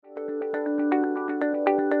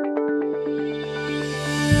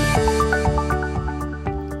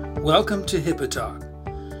Welcome to HIPAA Talk.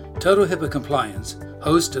 Total HIPAA Compliance,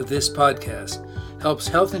 host of this podcast, helps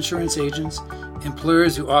health insurance agents,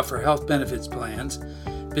 employers who offer health benefits plans,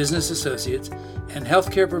 business associates, and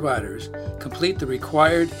healthcare providers complete the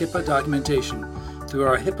required HIPAA documentation through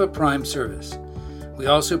our HIPAA Prime service. We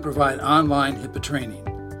also provide online HIPAA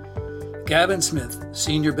training. Gavin Smith,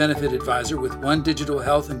 Senior Benefit Advisor with One Digital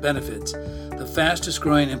Health and Benefits, the fastest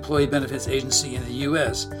growing employee benefits agency in the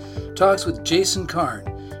U.S., talks with Jason Karn,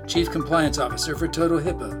 Chief Compliance Officer for Total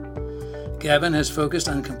HIPAA. Gavin has focused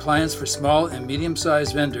on compliance for small and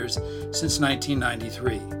medium-sized vendors since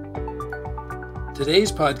 1993.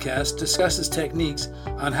 Today's podcast discusses techniques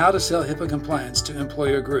on how to sell HIPAA compliance to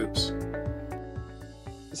employer groups.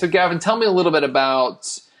 So Gavin, tell me a little bit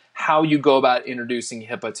about how you go about introducing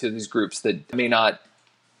HIPAA to these groups that may not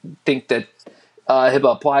think that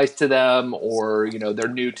HIPAA applies to them, or they're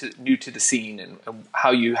new to the scene, and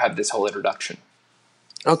how you have this whole introduction.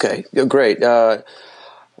 Okay, great. Well,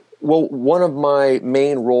 one of my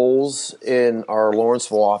main roles in our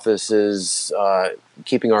Lawrenceville office is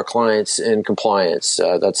keeping our clients in compliance.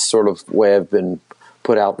 That's sort of the way I've been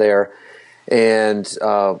put out there. And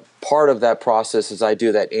part of that process is I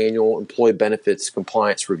do that annual employee benefits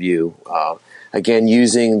compliance review. Again,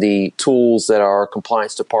 using the tools that our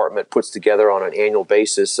compliance department puts together on an annual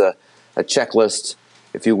basis, a checklist,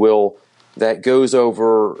 if you will, that goes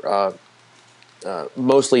over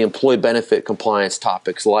mostly employee benefit compliance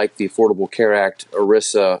topics like the Affordable Care Act,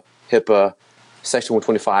 ERISA, HIPAA, Section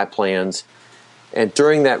 125 plans. And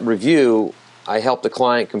during that review, I help the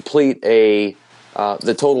client complete the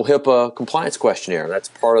total HIPAA compliance questionnaire. That's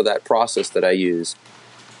part of that process that I use.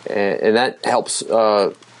 And that helps,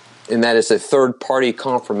 and that is a third-party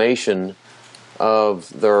confirmation of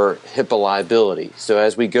their HIPAA liability. So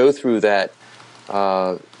as we go through that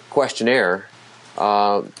questionnaire,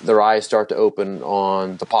 their eyes start to open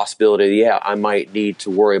on the possibility, I might need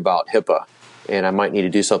to worry about HIPAA, and I might need to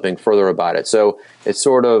do something further about it. So it's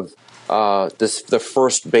sort of the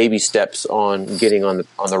first baby steps on getting on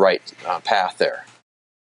the right path there.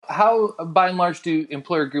 How, by and large, do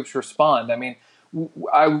employer groups respond? I mean,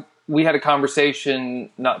 we had a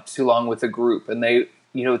conversation not too long with a group, and they,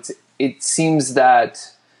 it seems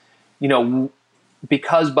that,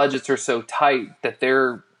 because budgets are so tight, that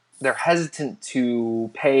they're hesitant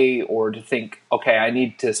to pay or to think, okay, I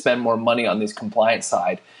need to spend more money on this compliance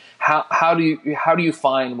side. How do you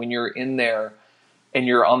find when you're in there and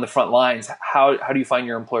you're on the front lines, how do you find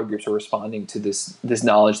your employer groups are responding to this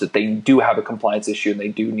knowledge that they do have a compliance issue and they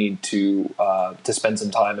do need to spend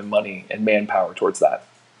some time and money and manpower towards that?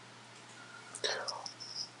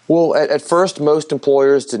 Well, at first, most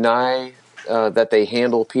employers deny that they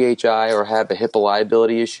handle PHI or have a HIPAA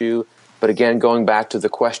liability issue. But again, going back to the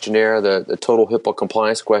questionnaire, the total HIPAA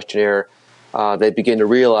compliance questionnaire, they begin to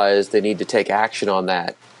realize they need to take action on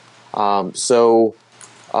that.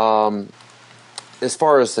 As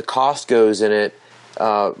far as the cost goes in it,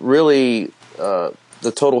 really the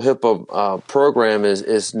total HIPAA program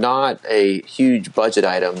is not a huge budget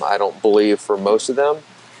item, I don't believe, for most of them.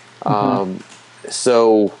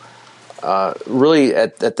 Really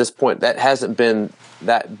at this point, that hasn't been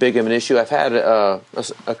that big of an issue. I've had a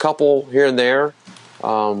couple here and there,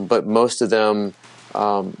 but most of them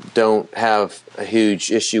don't have a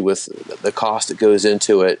huge issue with the cost that goes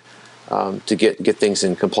into it to get things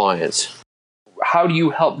in compliance. How do you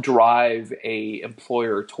help drive a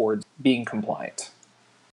employer towards being compliant?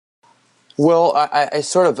 Well, I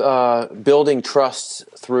sort of building trust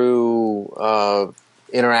through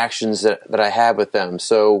interactions that I have with them.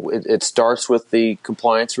 So it starts with the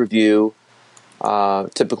compliance review.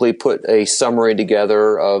 Typically put a summary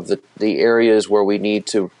together of the areas where we need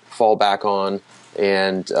to fall back on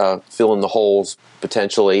and fill in the holes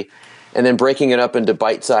potentially, and then breaking it up into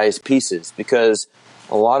bite-sized pieces, because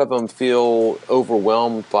a lot of them feel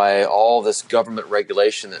overwhelmed by all this government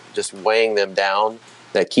regulation that just weighing them down,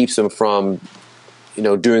 that keeps them from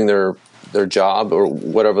doing their job or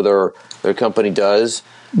whatever their company does.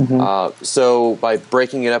 So by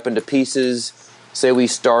breaking it up into pieces, say we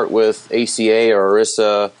start with ACA or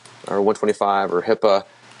ERISA or 125 or HIPAA,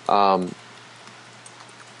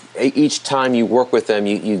 each time you work with them,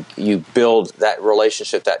 you build that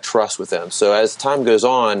relationship, that trust with them. So as time goes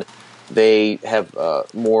on, they have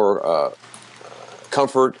more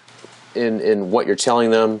comfort in what you're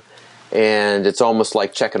telling them, and it's almost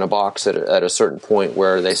like checking a box at a certain point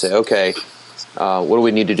where they say, okay, what do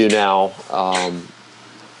we need to do now?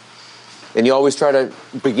 And you always try to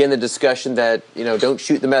begin the discussion that, don't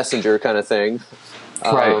shoot the messenger kind of thing.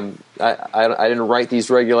 Right. I didn't write these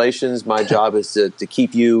regulations. My job is to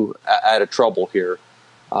keep you out of trouble here.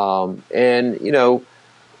 And,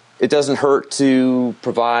 it doesn't hurt to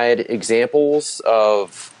provide examples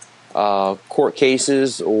of court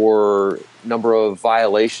cases or number of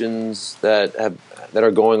violations that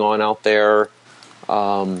are going on out there.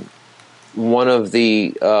 One of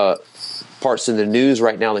the parts in the news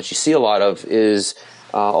right now that you see a lot of is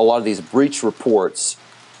a lot of these breach reports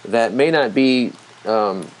that may not be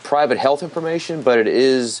private health information, but it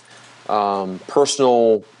is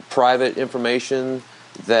personal private information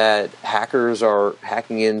that hackers are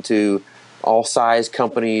hacking into all size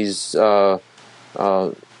companies'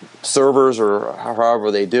 servers or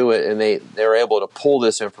however they do it, and they're able to pull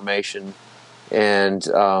this information and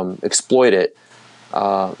exploit it.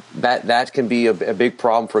 That can be a big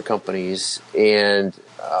problem for companies, and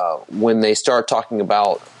when they start talking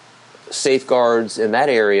about safeguards in that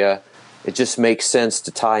area, it just makes sense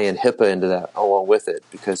to tie in HIPAA into that along with it,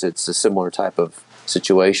 because it's a similar type of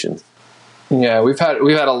situation. Yeah, we've had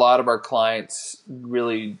a lot of our clients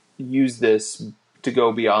really use this to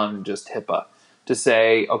go beyond just HIPAA, to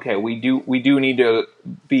say, okay, we do need to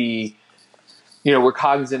be, we're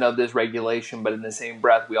cognizant of this regulation, but in the same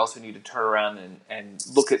breath, we also need to turn around and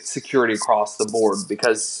look at security across the board,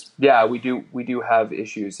 because we do have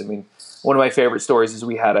issues. I mean, one of my favorite stories is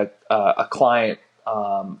we had a client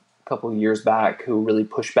a couple of years back who really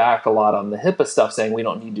pushed back a lot on the HIPAA stuff, saying we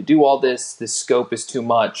don't need to do all this. This scope is too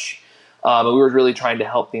much. And we were really trying to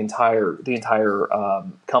help the entire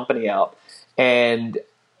company out. And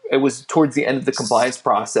it was towards the end of the compliance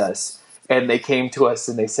process, and they came to us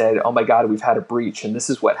and they said, "Oh my God, we've had a breach, and this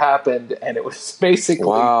is what happened." And it was basically,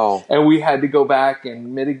 wow. And we had to go back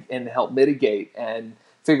and help mitigate and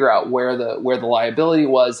figure out where the liability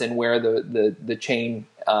was and where the chain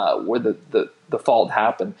where the fault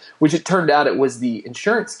happened. Which it turned out it was the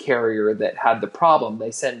insurance carrier that had the problem.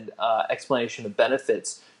 They send explanation of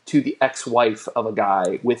benefits to the ex-wife of a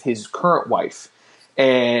guy with his current wife,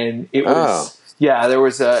 and it was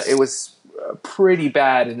it was pretty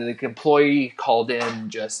bad. And the employee called in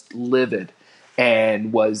just livid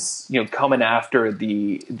and was coming after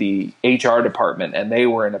the HR department, and they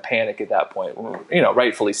were in a panic at that point.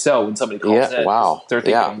 Rightfully so. When somebody calls in, they're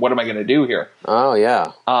thinking, "What am I going to do here?" Oh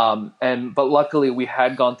yeah. But luckily we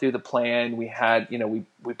had gone through the plan. We had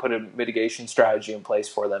we put a mitigation strategy in place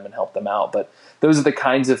for them and helped them out. But those are the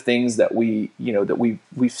kinds of things that we're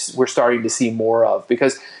starting to see more of,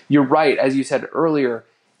 because you're right, as you said earlier.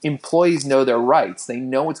 Employees know their rights. They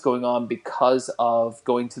know what's going on because of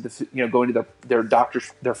going to their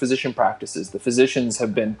doctors, their physician practices. The physicians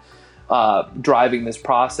have been driving this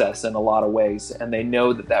process in a lot of ways, and they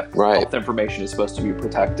know that health information is supposed to be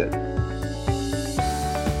protected.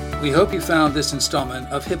 We hope you found this installment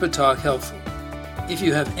of HIPAA Talk helpful. If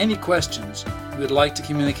you have any questions you would like to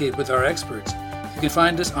communicate with our experts, you can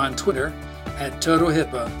find us on Twitter at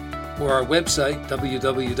TotalHIPAA, or our website,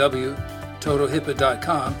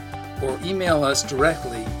 www.totalhipaa.com, or email us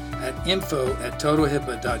directly at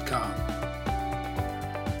info@totalhipaa.com.